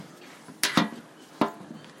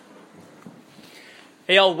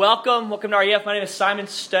Hey y'all, welcome to REF. My name is Simon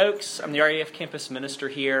Stokes. I'm the REF campus minister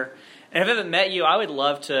here. And if I haven't met you, I would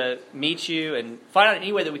love to meet you and find out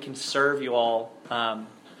any way that we can serve you all.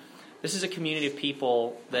 This is a community of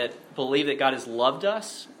people that believe that God has loved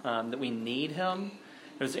us, that we need Him.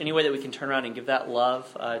 If there's any way that we can turn around and give that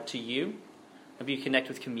love to you, maybe you connect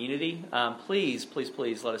with community, please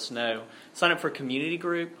let us know. Sign up for a community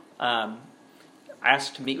group.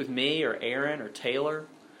 Ask to meet with me or Aaron or Taylor.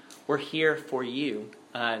 We're here for you,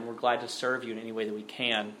 and we're glad to serve you in any way that we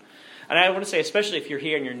can. And I want to say, especially if you're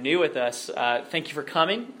here and you're new with us, thank you for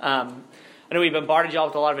coming. I know we bombarded y'all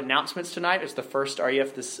with a lot of announcements tonight. It's the first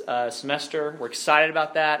REF this semester. We're excited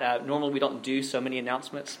about that. Normally we don't do so many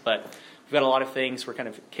announcements, but we've got a lot of things we're kind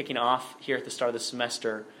of kicking off here at the start of the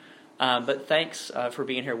semester. But thanks for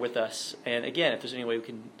being here with us. And again, if there's any way we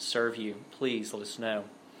can serve you, please let us know.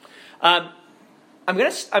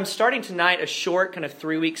 I'm starting tonight a short kind of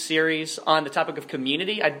 3-week series on the topic of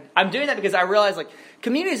community. I'm doing that because I realize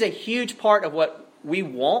community is a huge part of what we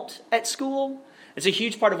want at school. It's a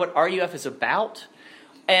huge part of what RUF is about.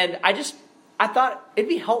 And I thought it'd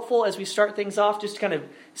be helpful as we start things off just to kind of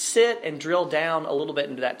sit and drill down a little bit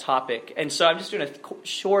into that topic. And so I'm just doing a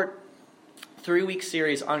short 3-week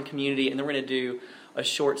series on community, and then we're going to do a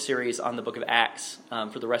short series on the book of Acts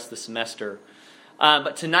for the rest of the semester.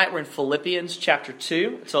 But tonight we're in Philippians chapter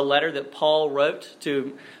 2. It's a letter that Paul wrote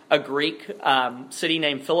to a Greek city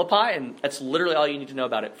named Philippi, and that's literally all you need to know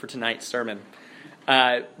about it for tonight's sermon.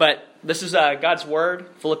 But this is God's Word,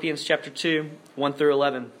 Philippians chapter 2, 1 through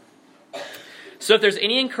 11. So if there's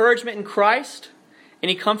any encouragement in Christ,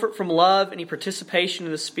 any comfort from love, any participation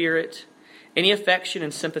in the Spirit, any affection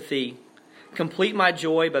and sympathy, complete my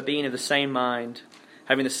joy by being of the same mind,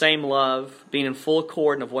 having the same love, being in full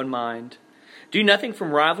accord and of one mind. Do nothing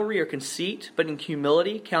from rivalry or conceit, but in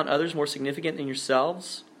humility count others more significant than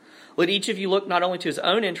yourselves. Let each of you look not only to his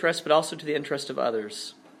own interest, but also to the interest of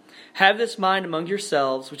others. Have this mind among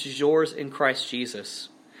yourselves, which is yours in Christ Jesus,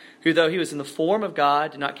 who, though he was in the form of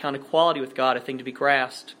God, did not count equality with God a thing to be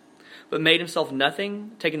grasped, but made himself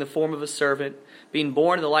nothing, taking the form of a servant, being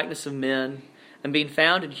born in the likeness of men, and being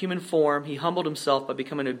found in human form, he humbled himself by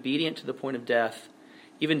becoming obedient to the point of death,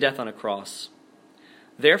 even death on a cross.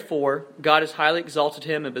 Therefore, God has highly exalted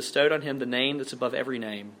him and bestowed on him the name that's above every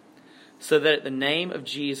name, so that at the name of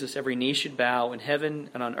Jesus every knee should bow in heaven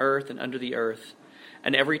and on earth and under the earth,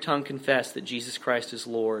 and every tongue confess that Jesus Christ is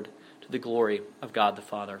Lord, to the glory of God the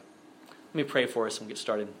Father. Let me pray for us and we'll get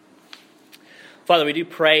started. Father, we do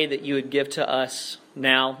pray that you would give to us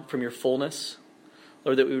now from your fullness,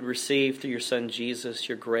 Lord, that we would receive through your Son Jesus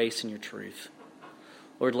your grace and your truth.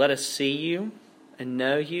 Lord, let us see you and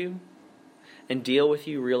know you and deal with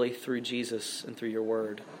you really through Jesus and through your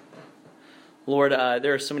word. Lord,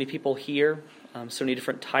 there are so many people here, so many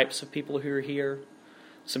different types of people who are here.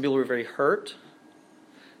 Some people who are very hurt.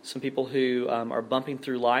 Some people who are bumping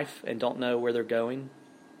through life and don't know where they're going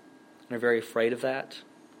and are very afraid of that.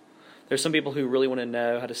 There's some people who really want to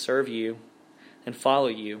know how to serve you and follow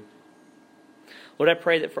you. Lord, I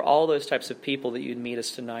pray that for all those types of people that you'd meet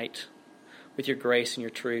us tonight with your grace and your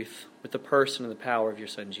truth, with the person and the power of your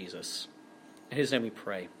Son Jesus. In his name we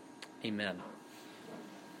pray. Amen.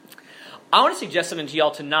 I want to suggest something to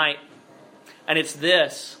y'all tonight, and it's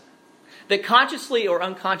this, that consciously or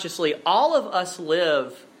unconsciously, all of us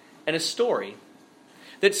live in a story.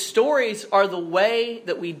 That stories are the way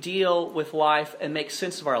that we deal with life and make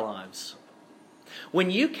sense of our lives. When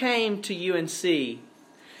you came to UNC,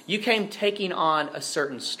 you came taking on a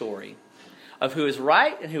certain story of who is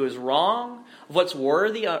right and who is wrong, of what's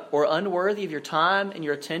worthy or unworthy of your time and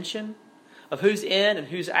your attention, of who's in and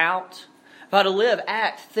who's out, of how to live,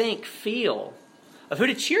 act, think, feel, of who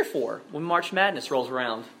to cheer for when March Madness rolls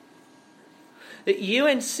around. That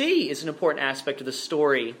UNC is an important aspect of the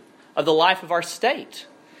story of the life of our state.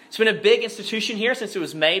 It's been a big institution here since it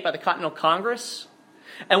was made by the Continental Congress.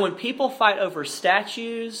 And when people fight over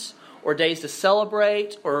statues or days to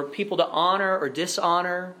celebrate or people to honor or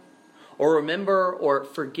dishonor or remember or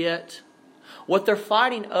forget, what they're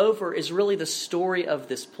fighting over is really the story of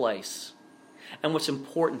this place and what's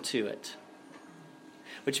important to it,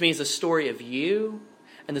 which means the story of you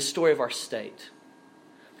and the story of our state.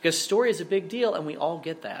 Because story is a big deal, and we all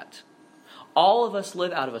get that. All of us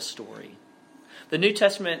live out of a story. The New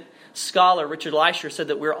Testament scholar Richard Leisher said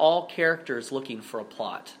that we're all characters looking for a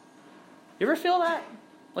plot. You ever feel that?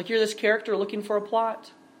 Like you're this character looking for a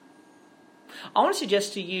plot? I want to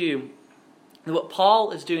suggest to you that what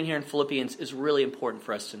Paul is doing here in Philippians is really important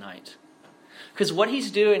for us tonight. Because what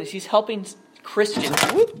he's doing is he's helping Christians.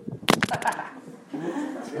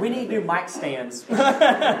 We need new mic stands.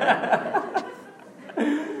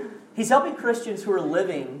 He's helping Christians who are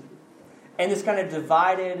living in this kind of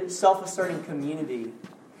divided, self-asserting community.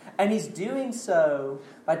 And he's doing so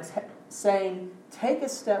by saying, take a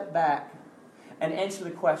step back and answer the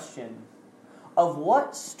question of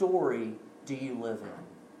what story do you live in?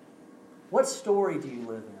 What story do you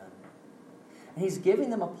live in? And he's giving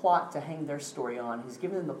them a plot to hang their story on. He's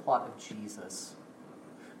giving them the plot of Jesus.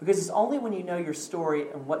 Because it's only when you know your story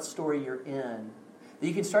and what story you're in that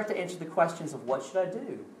you can start to answer the questions of what should I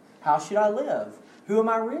do? How should I live? Who am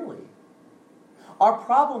I really? Our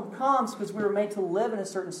problem comes because we were made to live in a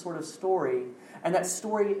certain sort of story, and that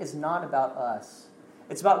story is not about us.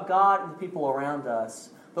 It's about God and the people around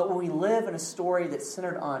us. But when we live in a story that's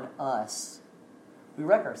centered on us, we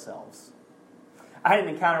wreck ourselves. I had an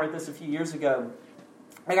encounter with this a few years ago.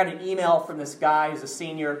 I got an email from this guy who's a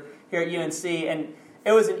senior here at UNC, and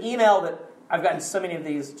it was an email that I've gotten so many of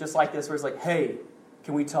these just like this, where it's like, hey,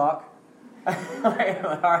 can we talk? All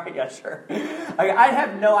right, yeah, sure. I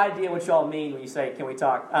have no idea what y'all mean when you say, can we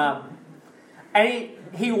talk? And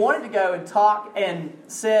he wanted to go and talk and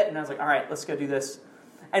sit, and I was like, all right, let's go do this.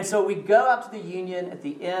 And so we go out to the Union at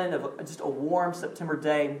the end of just a warm September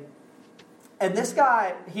day. And this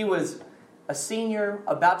guy, he was a senior,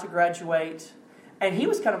 about to graduate, and he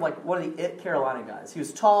was kind of like one of the it Carolina guys. He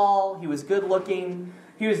was tall, he was good looking,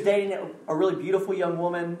 he was dating a really beautiful young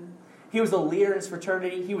woman. He was a leader in his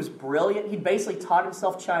fraternity. He was brilliant. He basically taught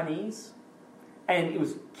himself Chinese, and he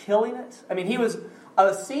was killing it. I mean, he was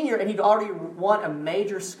a senior, and he'd already won a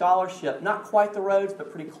major scholarship. Not quite the Rhodes,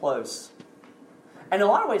 but pretty close. And in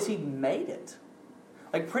a lot of ways, he made it.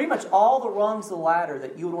 Like pretty much all the rungs of the ladder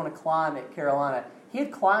that you would want to climb at Carolina, he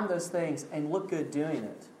had climbed those things and looked good doing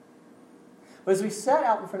it. But as we sat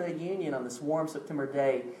out in front of the Union on this warm September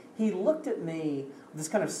day, he looked at me with this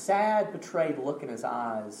kind of sad, betrayed look in his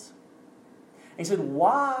eyes. And he said,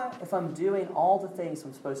 why, if I'm doing all the things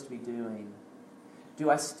I'm supposed to be doing, do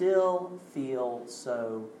I still feel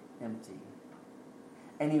so empty?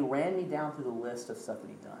 And he ran me down through the list of stuff that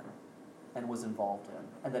he'd done and was involved in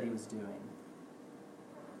and that he was doing.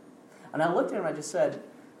 And I looked at him and I just said,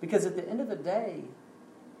 because at the end of the day,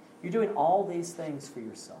 you're doing all these things for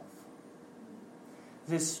yourself.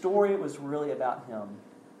 His story was really about him.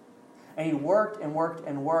 And he worked and worked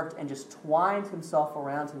and worked and just twined himself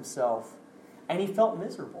around himself. And he felt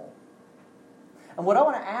miserable. And what I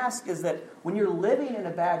want to ask is that when you're living in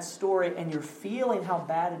a bad story and you're feeling how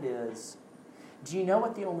bad it is, do you know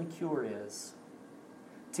what the only cure is?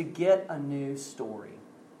 To get a new story.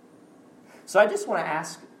 So I just want to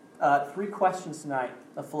ask 3 questions tonight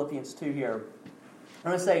of Philippians 2 here.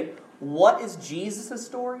 I'm going to say, what is Jesus'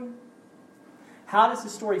 story? How does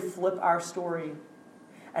his story flip our story?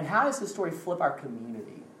 And how does his story flip our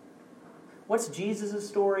community? What's Jesus'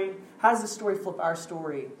 story? How does this story flip our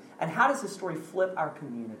story? And how does this story flip our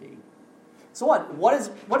community? So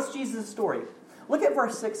what's Jesus' story? Look at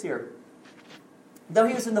verse 6 here. Though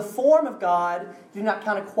he was in the form of God, he did not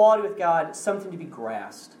count equality with God something to be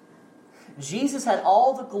grasped. Jesus had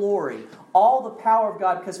all the glory, all the power of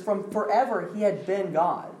God, because from forever he had been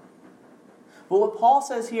God. But what Paul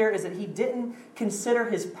says here is that he didn't consider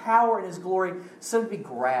his power and his glory something to be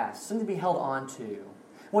grasped, something to be held on to.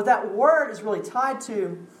 What that word is really tied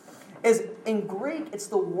to is, in Greek, it's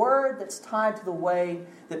the word that's tied to the way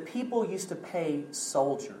that people used to pay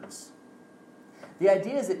soldiers. The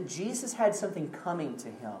idea is that Jesus had something coming to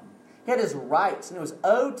him. He had his rights, and it was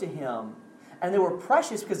owed to him. And they were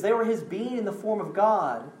precious because they were his being in the form of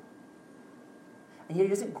God. And yet he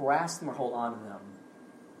doesn't grasp them or hold on to them.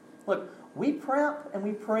 Look, we primp and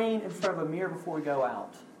we preen in front of a mirror before we go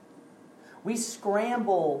out. We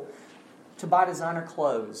scramble to buy designer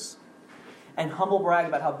clothes and humble brag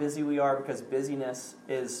about how busy we are because busyness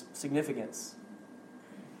is significance.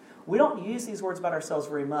 We don't use these words about ourselves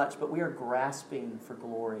very much, but we are grasping for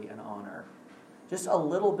glory and honor. Just a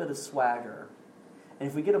little bit of swagger. And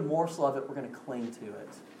if we get a morsel of it, we're going to cling to it.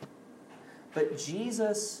 But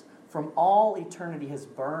Jesus, from all eternity, has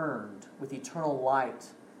burned with eternal light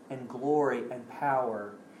and glory and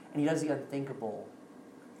power. And he does the unthinkable.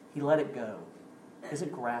 He let it go. He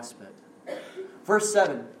doesn't grasp it. Verse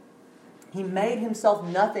 7. He made himself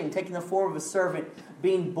nothing, taking the form of a servant,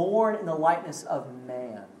 being born in the likeness of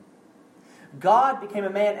man. God became a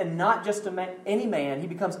man, and not just any man. He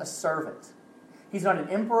becomes a servant. He's not an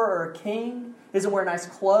emperor or a king. He doesn't wear nice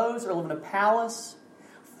clothes or live in a palace.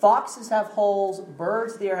 Foxes have holes.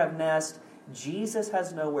 Birds of the air have nests. Jesus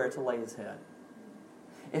has nowhere to lay his head.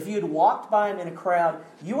 If you had walked by him in a crowd,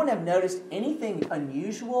 you wouldn't have noticed anything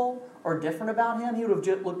unusual or different about him. He would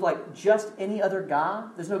have looked like just any other guy.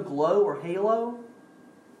 There's no glow or halo.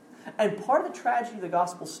 And part of the tragedy of the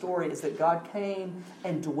gospel story is that God came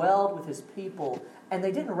and dwelled with his people, and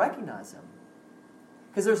they didn't recognize him.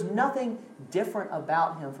 Because there's nothing different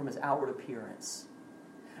about him from his outward appearance.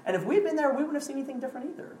 And if we'd been there, we wouldn't have seen anything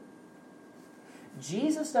different either.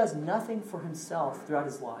 Jesus does nothing for himself throughout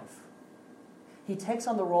his life. He takes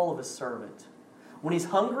on the role of a servant. When he's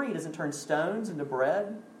hungry, he doesn't turn stones into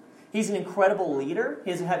bread. He's an incredible leader.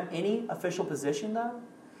 He doesn't have any official position, though.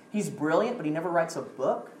 He's brilliant, but he never writes a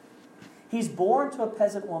book. He's born to a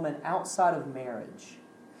peasant woman outside of marriage.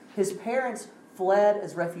 His parents fled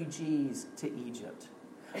as refugees to Egypt.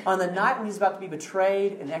 On the night when he's about to be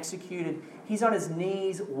betrayed and executed, he's on his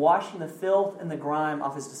knees washing the filth and the grime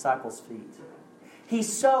off his disciples' feet.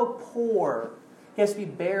 He's so poor, he has to be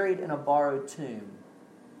buried in a borrowed tomb.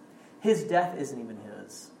 His death isn't even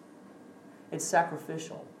his. It's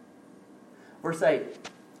sacrificial. Verse 8,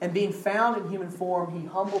 and being found in human form, he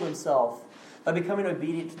humbled himself by becoming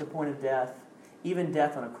obedient to the point of death, even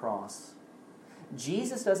death on a cross.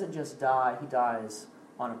 Jesus doesn't just die, he dies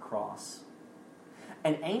on a cross.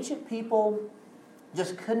 And ancient people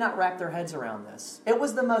just could not wrap their heads around this. It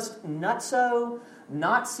was the most nutso,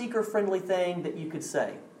 not seeker-friendly thing that you could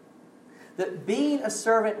say. That being a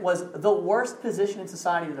servant was the worst position in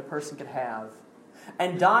society that a person could have.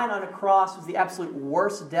 And dying on a cross was the absolute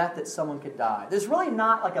worst death that someone could die. There's really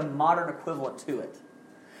not like a modern equivalent to it.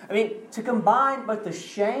 I mean, to combine both the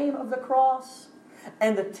shame of the cross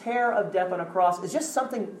and the terror of death on a cross is just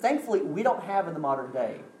something, thankfully, we don't have in the modern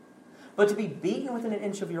day. But to be beaten within an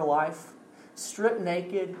inch of your life, stripped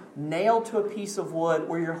naked, nailed to a piece of wood,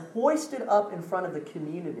 where you're hoisted up in front of the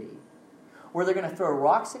community, where they're going to throw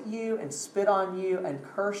rocks at you and spit on you and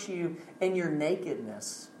curse you in your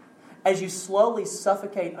nakedness, as you slowly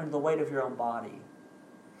suffocate under the weight of your own body,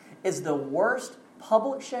 is the worst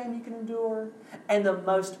public shame you can endure and the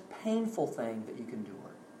most painful thing that you can endure.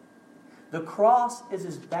 The cross is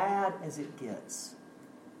as bad as it gets.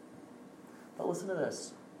 But listen to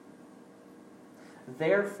this.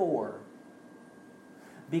 Therefore,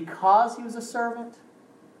 because he was a servant,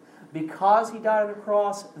 because he died on a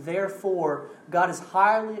cross, therefore, God has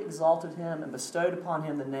highly exalted him and bestowed upon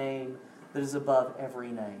him the name that is above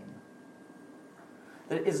every name.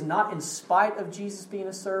 That it is not in spite of Jesus being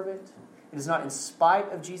a servant, it is not in spite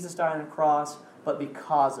of Jesus dying on a cross, but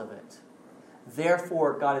because of it.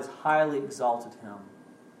 Therefore, God has highly exalted him.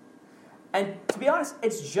 And to be honest,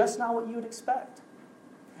 it's just not what you would expect.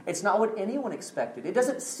 It's not what anyone expected. It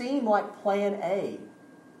doesn't seem like plan A.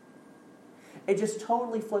 It just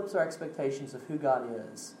totally flips our expectations of who God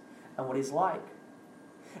is and what he's like.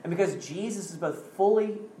 And because Jesus is both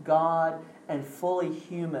fully God and fully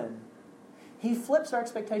human, he flips our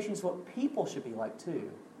expectations of what people should be like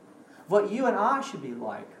too. What you and I should be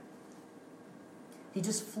like. He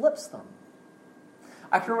just flips them.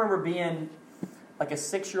 I can remember being like a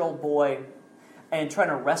 6-year-old boy and trying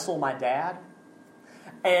to wrestle my dad.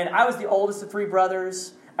 And I was the oldest of 3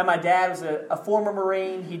 brothers, and my dad was a former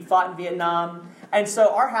Marine. He'd fought in Vietnam. And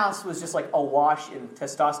so our house was just like awash in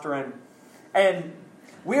testosterone. And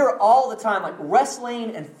we were all the time like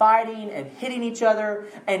wrestling and fighting and hitting each other.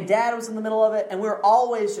 And Dad was in the middle of it. And we were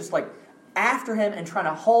always just like after him and trying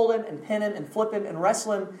to hold him and pin him and flip him and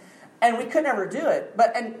wrestle him. And we could never do it.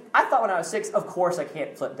 And I thought when I was 6, of course I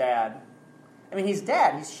can't flip Dad. I mean, he's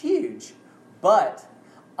Dad. He's huge. But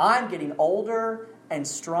I'm getting older and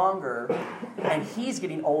stronger, and he's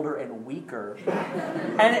getting older and weaker.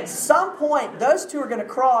 And at some point, those two are going to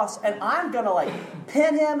cross, and I'm going to like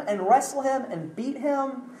pin him and wrestle him and beat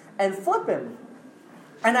him and flip him.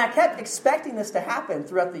 And I kept expecting this to happen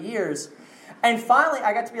throughout the years. And finally,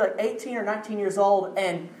 I got to be like 18 or 19 years old,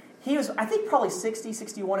 and he was, I think, probably 60,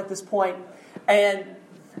 61 at this point. And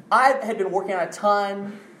I had been working on a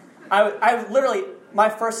ton. I literally, my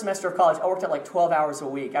first semester of college, I worked at like 12 hours a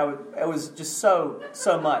week. It was just so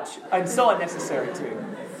much. And so unnecessary, too.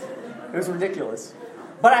 It was ridiculous.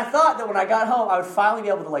 But I thought that when I got home, I would finally be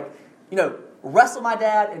able to, wrestle my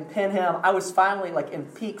dad and pin him. I was finally, in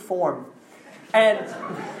peak form. And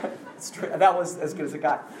it's true, that was as good as it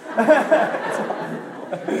got.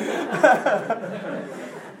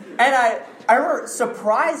 And I remember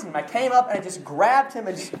surprising him. I came up and I just grabbed him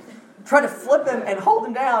and just tried to flip him and hold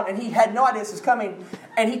him down, and he had no idea this was coming.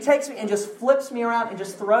 And he takes me and just flips me around and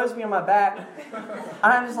just throws me on my back. And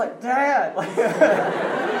I'm just like, Dad,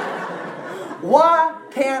 why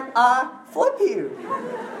can't I flip you?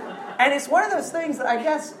 And it's one of those things that I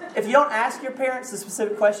guess if you don't ask your parents the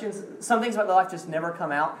specific questions, some things about their life just never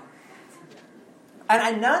come out. And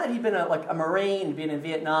I know that he'd been a Marine, he'd been in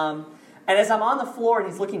Vietnam. And as I'm on the floor and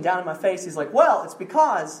he's looking down at my face, he's like, well, it's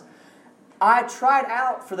because I tried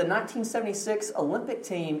out for the 1976 Olympic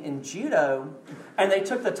team in judo, and they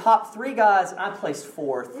took the top 3 guys, and I placed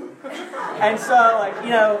 4th. And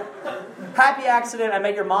so, happy accident, I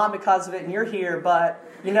met your mom because of it, and you're here, but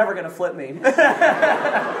you're never going to flip me. And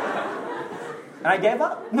I gave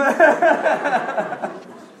up.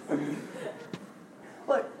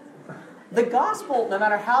 Look, the gospel, no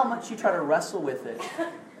matter how much you try to wrestle with it,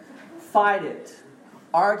 fight it,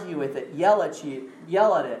 argue with it, yell at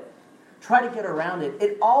it, try to get around it,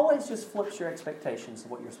 it always just flips your expectations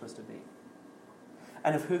of what you're supposed to be.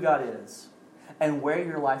 And of who God is. And where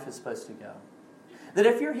your life is supposed to go. That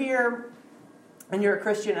if you're here and you're a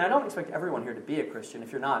Christian, and I don't expect everyone here to be a Christian.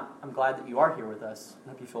 If you're not, I'm glad that you are here with us. I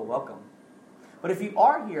hope you feel welcome. But if you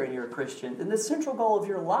are here and you're a Christian, then the central goal of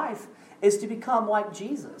your life is to become like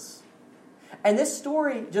Jesus. And this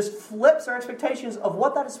story just flips our expectations of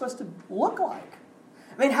what that is supposed to look like.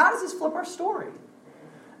 I mean, how does this flip our story?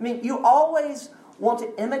 I mean, you always want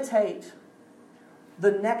to imitate the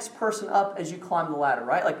next person up as you climb the ladder,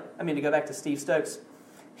 right? To go back to Steve Stokes,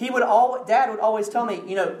 Dad would always tell me,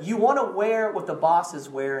 you want to wear what the boss is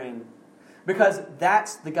wearing because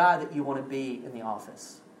that's the guy that you want to be in the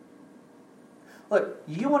office. Look,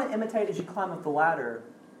 you want to imitate as you climb up the ladder,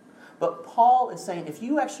 but Paul is saying if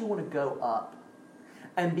you actually want to go up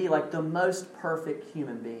and be like the most perfect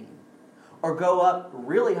human being, or go up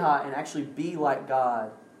really high and actually be like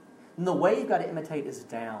God, then the way you've got to imitate is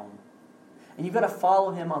down. And you've got to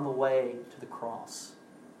follow him on the way to the cross.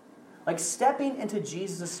 Like stepping into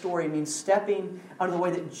Jesus' story means stepping under the way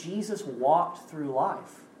that Jesus walked through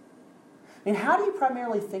life. I mean, how do you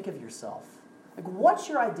primarily think of yourself? Like, what's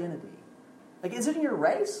your identity? Like, is it in your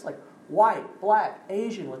race? Like, white, black,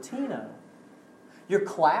 Asian, Latino? Your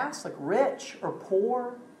class? Like, rich or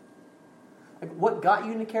poor? Like, what got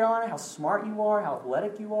you into Carolina? How smart you are? How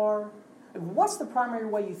athletic you are? Like, what's the primary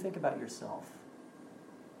way you think about yourself?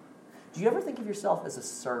 Do you ever think of yourself as a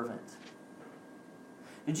servant?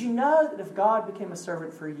 Did you know that if God became a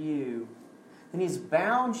servant for you, then He's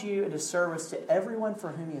bound you into service to everyone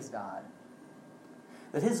for whom He has died?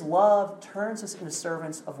 That His love turns us into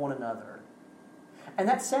servants of one another. And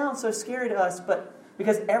that sounds so scary to us, but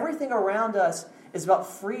because everything around us is about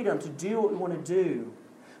freedom to do what we want to do.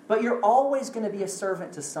 But you're always going to be a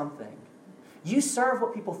servant to something. You serve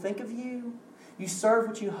what people think of you. You serve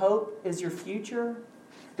what you hope is your future.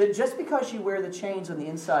 That just because you wear the chains on the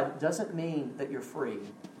inside doesn't mean that you're free.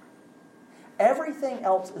 Everything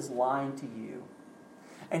else is lying to you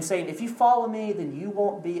and saying, if you follow me, then you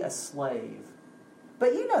won't be a slave.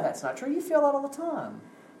 But you know that's not true. You feel that all the time.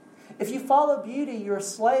 If you follow beauty, you're a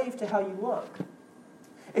slave to how you look.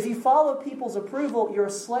 If you follow people's approval, you're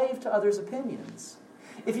a slave to others' opinions.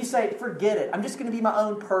 If you say, forget it, I'm just going to be my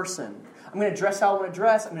own person. I'm going to dress how I want to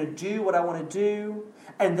dress. I'm going to do what I want to do.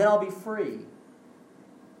 And then I'll be free.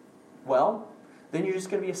 Well, then you're just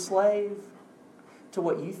going to be a slave to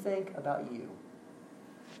what you think about you.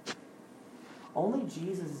 Only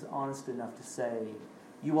Jesus is honest enough to say,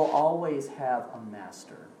 you will always have a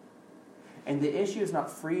master. And the issue is not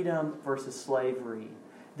freedom versus slavery.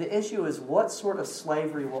 The issue is what sort of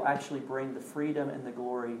slavery will actually bring the freedom and the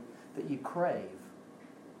glory that you crave.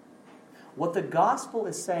 What the gospel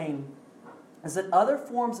is saying is that other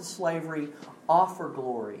forms of slavery offer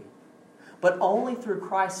glory. But only through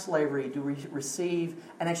Christ's slavery do we receive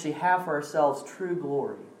and actually have for ourselves true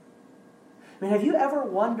glory. I mean, have you ever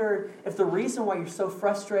wondered if the reason why you're so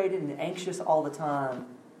frustrated and anxious all the time,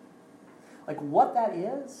 like what that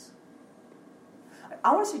is?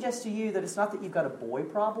 I want to suggest to you that it's not that you've got a boy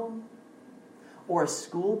problem, or a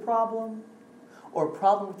school problem, or a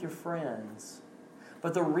problem with your friends.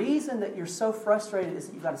 But the reason that you're so frustrated is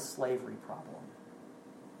that you've got a slavery problem.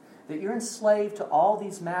 That you're enslaved to all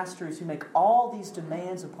these masters who make all these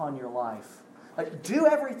demands upon your life. Like, do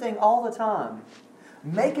everything all the time.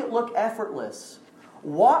 Make it look effortless.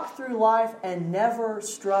 Walk through life and never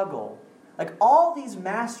struggle. Like, all these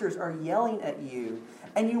masters are yelling at you,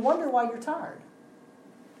 and you wonder why you're tired.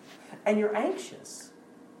 And you're anxious.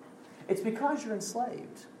 It's because you're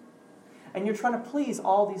enslaved. And you're trying to please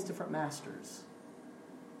all these different masters.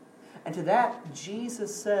 And to that,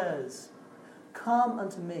 Jesus says, come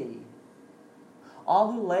unto me,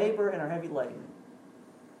 all who labor and are heavy laden,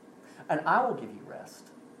 and I will give you rest.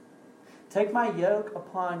 Take my yoke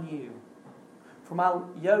upon you, for my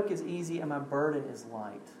yoke is easy and my burden is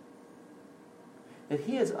light. That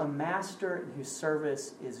He is a master in whose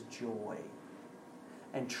service is joy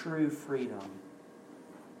and true freedom.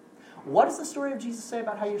 What does the story of Jesus say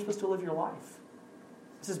about how you're supposed to live your life?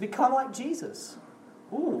 It says, become like Jesus.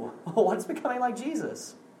 Ooh, what's becoming like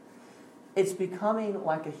Jesus? It's becoming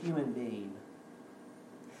like a human being.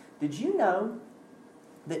 Did you know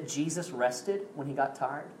that Jesus rested when he got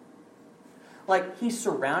tired? Like, he's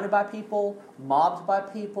surrounded by people, mobbed by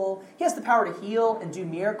people. He has the power to heal and do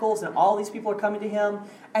miracles, and all these people are coming to him.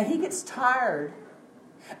 And he gets tired.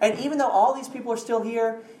 And even though all these people are still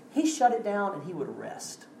here, he shut it down and he would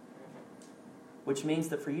rest. Which means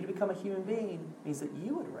that for you to become a human being means that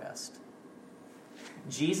you would rest.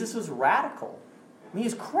 Jesus was radical. I mean, he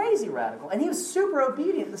was crazy radical. And he was super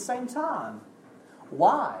obedient at the same time.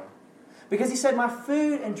 Why? Because he said, my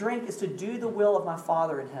food and drink is to do the will of my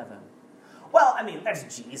Father in heaven. Well, I mean,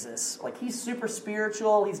 that's Jesus. Like, he's super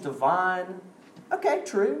spiritual. He's divine. Okay,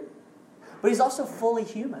 true. But he's also fully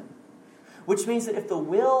human. Which means that if the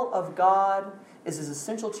will of God is as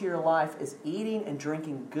essential to your life as eating and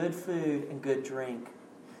drinking good food and good drink,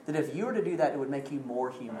 that if you were to do that, it would make you more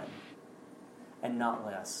human and not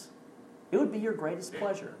less. It would be your greatest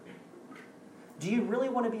pleasure. Do you really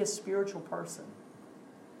want to be a spiritual person?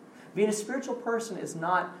 Being a spiritual person is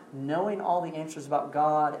not knowing all the answers about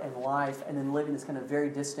God and life and then living this kind of very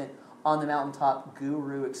distant, on the mountaintop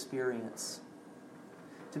guru experience.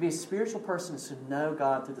 To be a spiritual person is to know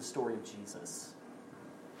God through the story of Jesus.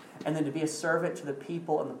 And then to be a servant to the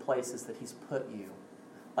people and the places that he's put you.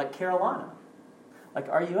 Like Carolina. Like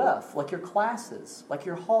RUF. Like your classes. Like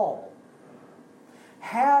your hall.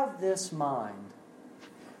 Have this mind.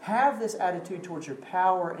 Have this attitude towards your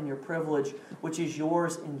power and your privilege, which is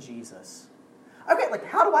yours in Jesus. Okay, like,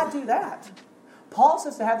 how do I do that? Paul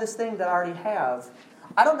says to have this thing that I already have.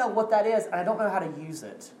 I don't know what that is, and I don't know how to use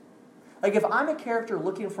it. Like, if I'm a character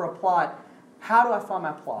looking for a plot, how do I find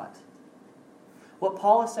my plot? What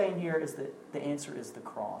Paul is saying here is that the answer is the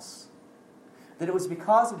cross. That it was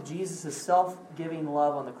because of Jesus' self-giving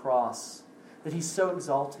love on the cross that he's so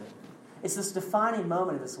exalted. It's this defining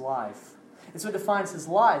moment of his life. It's what defines his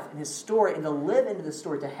life and his story, and to live into this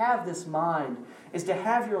story, to have this mind, is to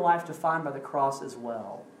have your life defined by the cross as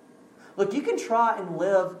well. Look, you can try and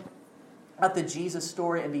live out the Jesus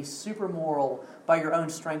story and be super moral by your own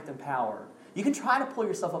strength and power. You can try to pull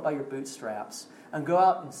yourself up by your bootstraps and go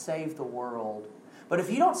out and save the world. But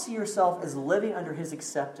if you don't see yourself as living under his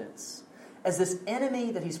acceptance, as this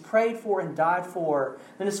enemy that he's prayed for and died for,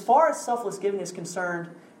 then as far as selfless giving is concerned,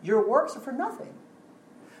 your works are for nothing.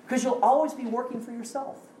 Because you'll always be working for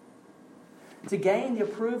yourself. To gain the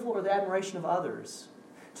approval or the admiration of others.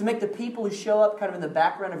 To make the people who show up kind of in the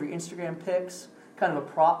background of your Instagram pics kind of a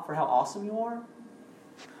prop for how awesome you are.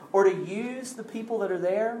 Or to use the people that are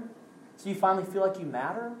there so you finally feel like you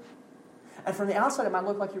matter. And from the outside it might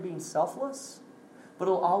look like you're being selfless, but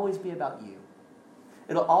it'll always be about you.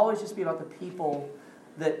 It'll always just be about the people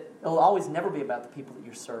it'll always never be about the people that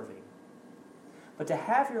you're serving. But to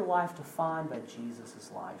have your life defined by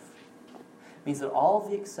Jesus' life means that all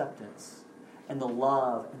of the acceptance and the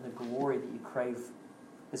love and the glory that you crave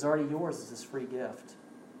is already yours as this free gift.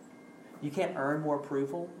 You can't earn more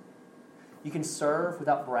approval. You can serve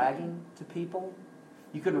without bragging to people.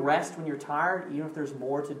 You can rest when you're tired, even if there's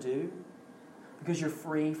more to do, because you're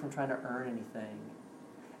free from trying to earn anything.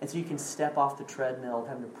 And so you can step off the treadmill of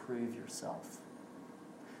having to prove yourself.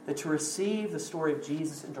 That to receive the story of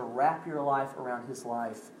Jesus and to wrap your life around his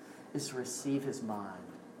life is to receive his mind.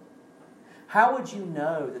 How would you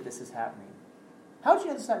know that this is happening? How would you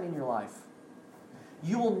know this is happening in your life?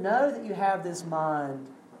 You will know that you have this mind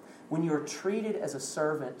when you are treated as a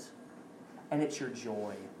servant and it's your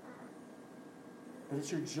joy. That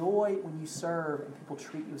it's your joy when you serve and people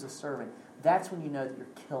treat you as a servant. That's when you know that you're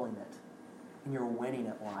killing it and you're winning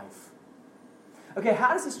at life. Okay,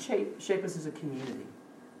 how does this shape us as a community?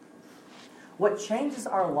 What changes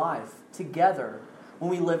our life together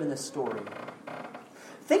when we live in this story?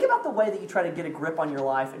 Think about the way that you try to get a grip on your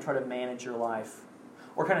life and try to manage your life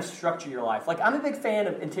or kind of structure your life. Like, I'm a big fan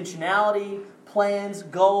of intentionality, plans,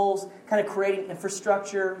 goals, kind of creating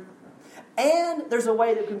infrastructure. And there's a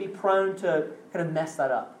way that can be prone to kind of mess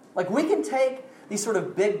that up. Like, we can take these sort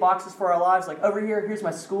of big boxes for our lives. Like, over here, here's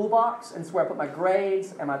my school box, and it's where I put my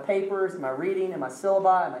grades and my papers and my reading and my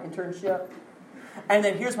syllabi and my internship. And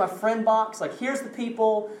then here's my friend box. Like, here's the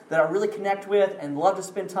people that I really connect with and love to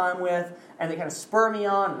spend time with, and they kind of spur me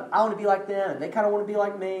on, and I want to be like them, and they kind of want to be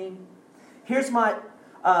like me. Here's my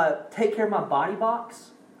take care of my body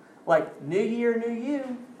box. Like, new year, new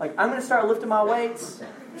you. Like, I'm going to start lifting my weights,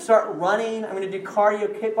 start running. I'm going to do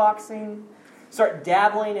cardio kickboxing, start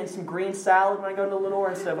dabbling in some green salad when I go to the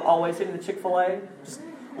Lenore instead of always hitting the Chick-fil-A. Just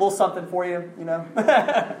a little something for you, you know.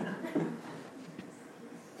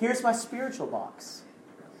 Here's my spiritual box.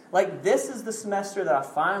 Like, this is the semester that I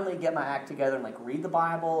finally get my act together and, like, read the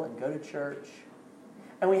Bible and go to church.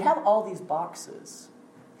 And we have all these boxes.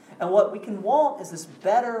 And what we can want is this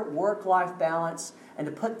better work-life balance and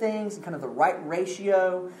to put things in kind of the right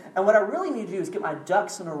ratio. And what I really need to do is get my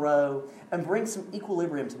ducks in a row and bring some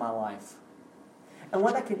equilibrium to my life. And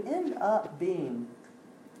what that can end up being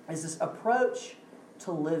is this approach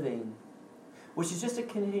to living, which is just a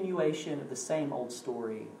continuation of the same old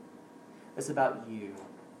story. It's about you.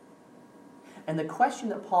 And the question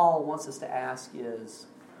that Paul wants us to ask is,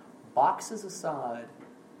 boxes aside,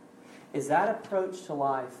 is that approach to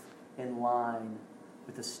life in line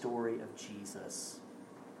with the story of Jesus?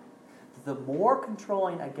 The more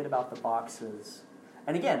controlling I get about the boxes,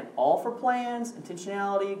 and again, all for plans,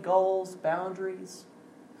 intentionality, goals, boundaries,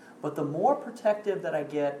 but the more protective that I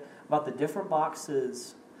get about the different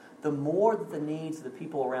boxes, the more that the needs of the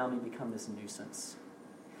people around me become this nuisance.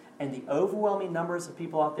 And the overwhelming numbers of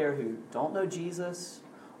people out there who don't know Jesus,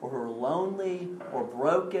 or who are lonely, or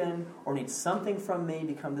broken, or need something from me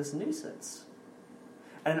become this nuisance.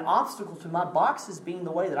 And an obstacle to my boxes being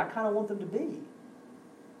the way that I kind of want them to be.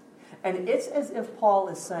 And it's as if Paul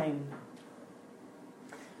is saying,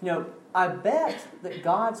 I bet that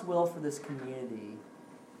God's will for this community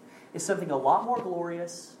is something a lot more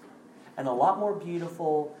glorious and a lot more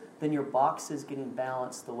beautiful than your boxes getting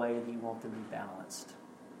balanced the way that you want them to be balanced.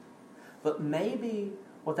 But maybe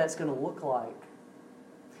what that's going to look like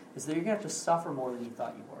is that you're going to have to suffer more than you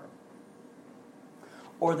thought you were.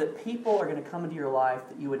 Or that people are going to come into your life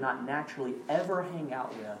that you would not naturally ever hang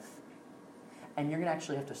out with, and you're going to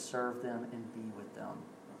actually have to serve them and be with them.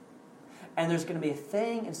 And there's going to be a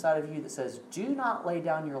thing inside of you that says, do not lay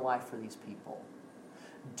down your life for these people.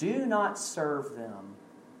 Do not serve them.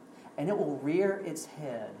 And it will rear its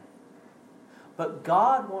head. But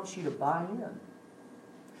God wants you to buy in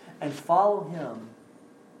and follow Him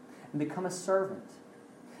and become a servant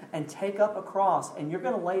and take up a cross, and you're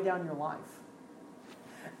going to lay down your life.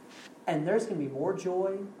 And there's going to be more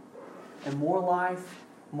joy and more life,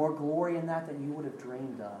 more glory in that than you would have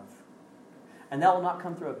dreamed of. And that will not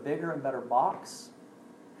come through a bigger and better box.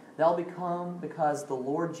 That will become because the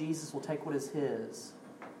Lord Jesus will take what is His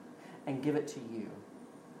and give it to you.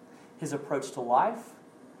 His approach to life,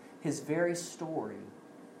 His very story,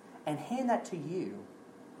 and hand that to you.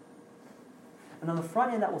 And on the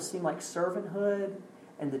front end, that will seem like servanthood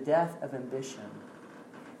and the death of ambition.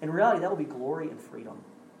 In reality, that will be glory and freedom.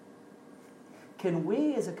 Can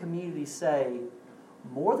we as a community say,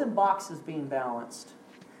 more than boxes being balanced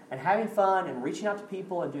and having fun and reaching out to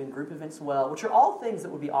people and doing group events well, which are all things that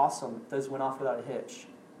would be awesome if those went off without a hitch.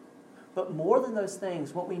 But more than those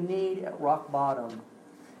things, what we need at rock bottom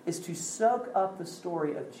is to soak up the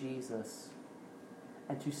story of Jesus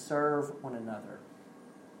and to serve one another.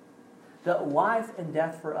 That life and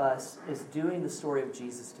death for us is doing the story of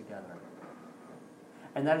Jesus together.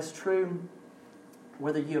 And that is true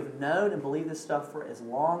whether you have known and believed this stuff for as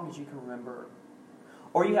long as you can remember,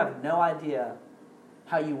 or you have no idea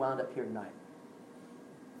how you wound up here tonight.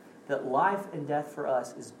 That life and death for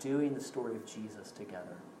us is doing the story of Jesus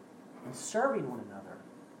together and serving one another.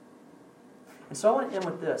 And so I want to end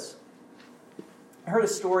with this. I heard a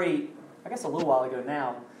story, I guess a little while ago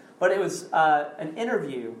now, but it was an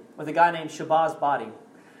interview with a guy named Shahbaz Bhatti.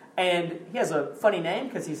 And he has a funny name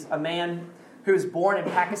because he's a man who was born in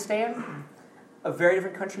Pakistan, a very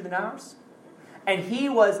different country than ours. And he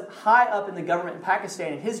was high up in the government in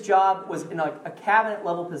Pakistan, and his job was in a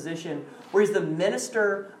cabinet-level position where he's the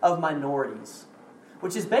minister of minorities,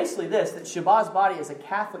 which is basically this, that Shahbaz Bhatti is a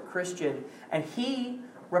Catholic Christian, and he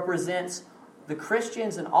represents the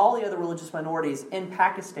Christians and all the other religious minorities in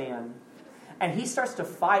Pakistan, and he starts to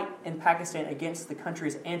fight in Pakistan against the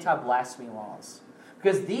country's anti-blasphemy laws.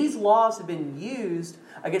 Because these laws have been used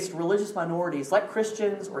against religious minorities like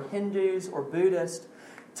Christians or Hindus or Buddhists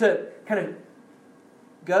to kind of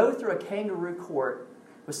go through a kangaroo court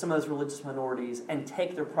with some of those religious minorities and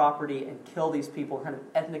take their property and kill these people, kind of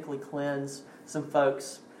ethnically cleanse some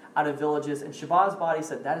folks out of villages. And Shahbaz Bhatti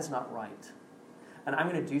said, that is not right. And I'm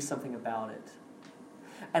going to do something about it.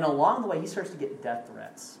 And along the way, he starts to get death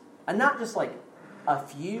threats. And not just like a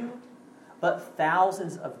few, but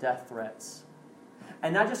thousands of death threats.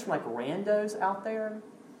 And not just from like randos out there,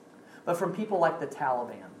 but from people like the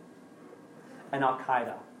Taliban and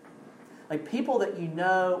Al-Qaeda. Like people that you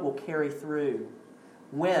know will carry through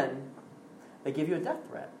when they give you a death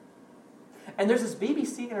threat. And there's this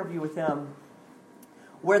BBC interview with him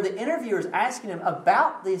where the interviewer is asking him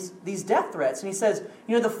about these death threats. And he says,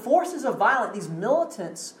 the forces of violence, these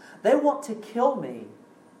militants, they want to kill me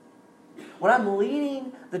when I'm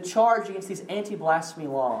leading the charge against these anti-blasphemy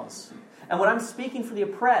laws. And when I'm speaking for the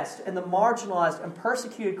oppressed and the marginalized and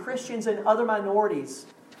persecuted Christians and other minorities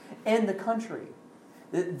in the country.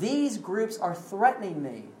 That these groups are threatening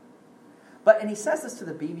me. And he says this to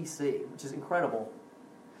the BBC, which is incredible.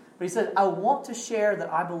 But he said, I want to share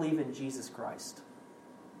that I believe in Jesus Christ,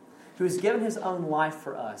 who has given his own life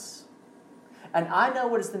for us. And I know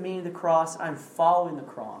what is the meaning of the cross. I'm following the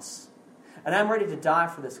cross. And I'm ready to die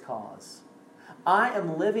for this cause. I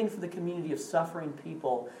am living for the community of suffering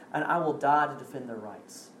people, and I will die to defend their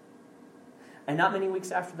rights. And not many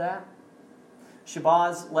weeks after that,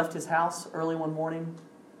 Shabazz left his house early one morning,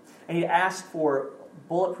 and he asked for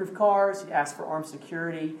bulletproof cars, he asked for armed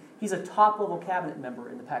security. He's a top-level cabinet member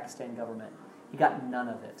in the Pakistan government. He got none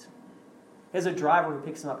of it. He has a driver who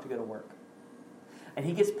picks him up to go to work. And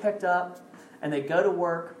he gets picked up, and they go to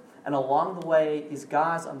work, and along the way, these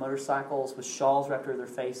guys on motorcycles with shawls wrapped over their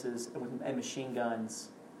faces and machine guns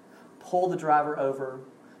pull the driver over,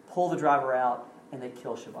 pull the driver out, and they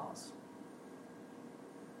kill Shabazz.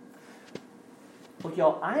 Look,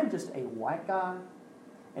 y'all, I am just a white guy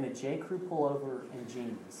in a J. Crew pullover and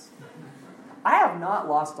jeans. I have not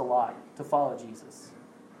lost a lot to follow Jesus.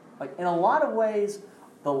 Like, in a lot of ways,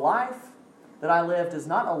 the life that I live does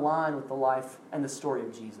not align with the life and the story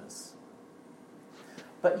of Jesus.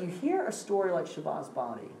 But you hear a story like Shabazz's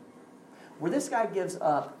body, where this guy gives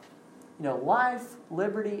up, life,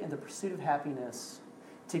 liberty, and the pursuit of happiness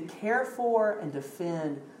to care for and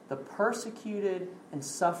defend the persecuted and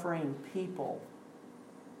suffering people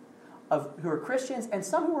who are Christians and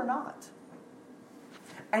some who are not.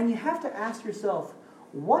 And you have to ask yourself,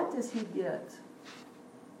 what does he get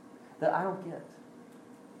that I don't get?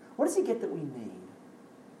 What does he get that we need?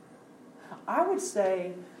 I would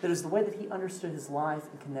say that it was the way that he understood his life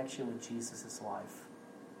in connection with Jesus' life.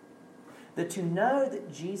 That to know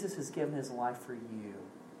that Jesus has given his life for you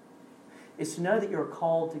is to know that you're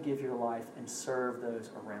called to give your life and serve those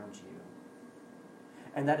around you.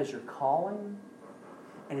 And that is your calling,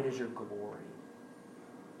 and it is your glory.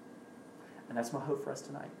 And that's my hope for us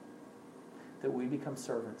tonight, that we become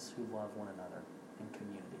servants who love one another in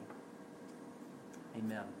community.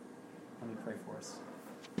 Amen. Let me pray for us.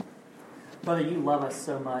 Father, you love us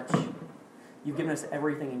so much. You've given us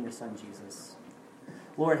everything in your Son, Jesus.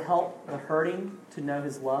 Lord, help the hurting to know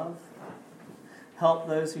his love. Help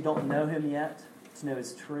those who don't know him yet to know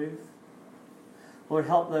his truth. Lord,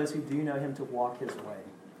 help those who do know him to walk his way.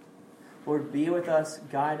 Lord, be with us,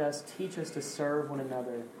 guide us, teach us to serve one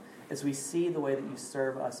another as we see the way that you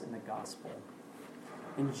serve us in the gospel.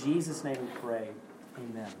 In Jesus' name we pray.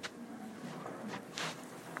 Amen.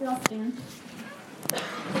 We all stand.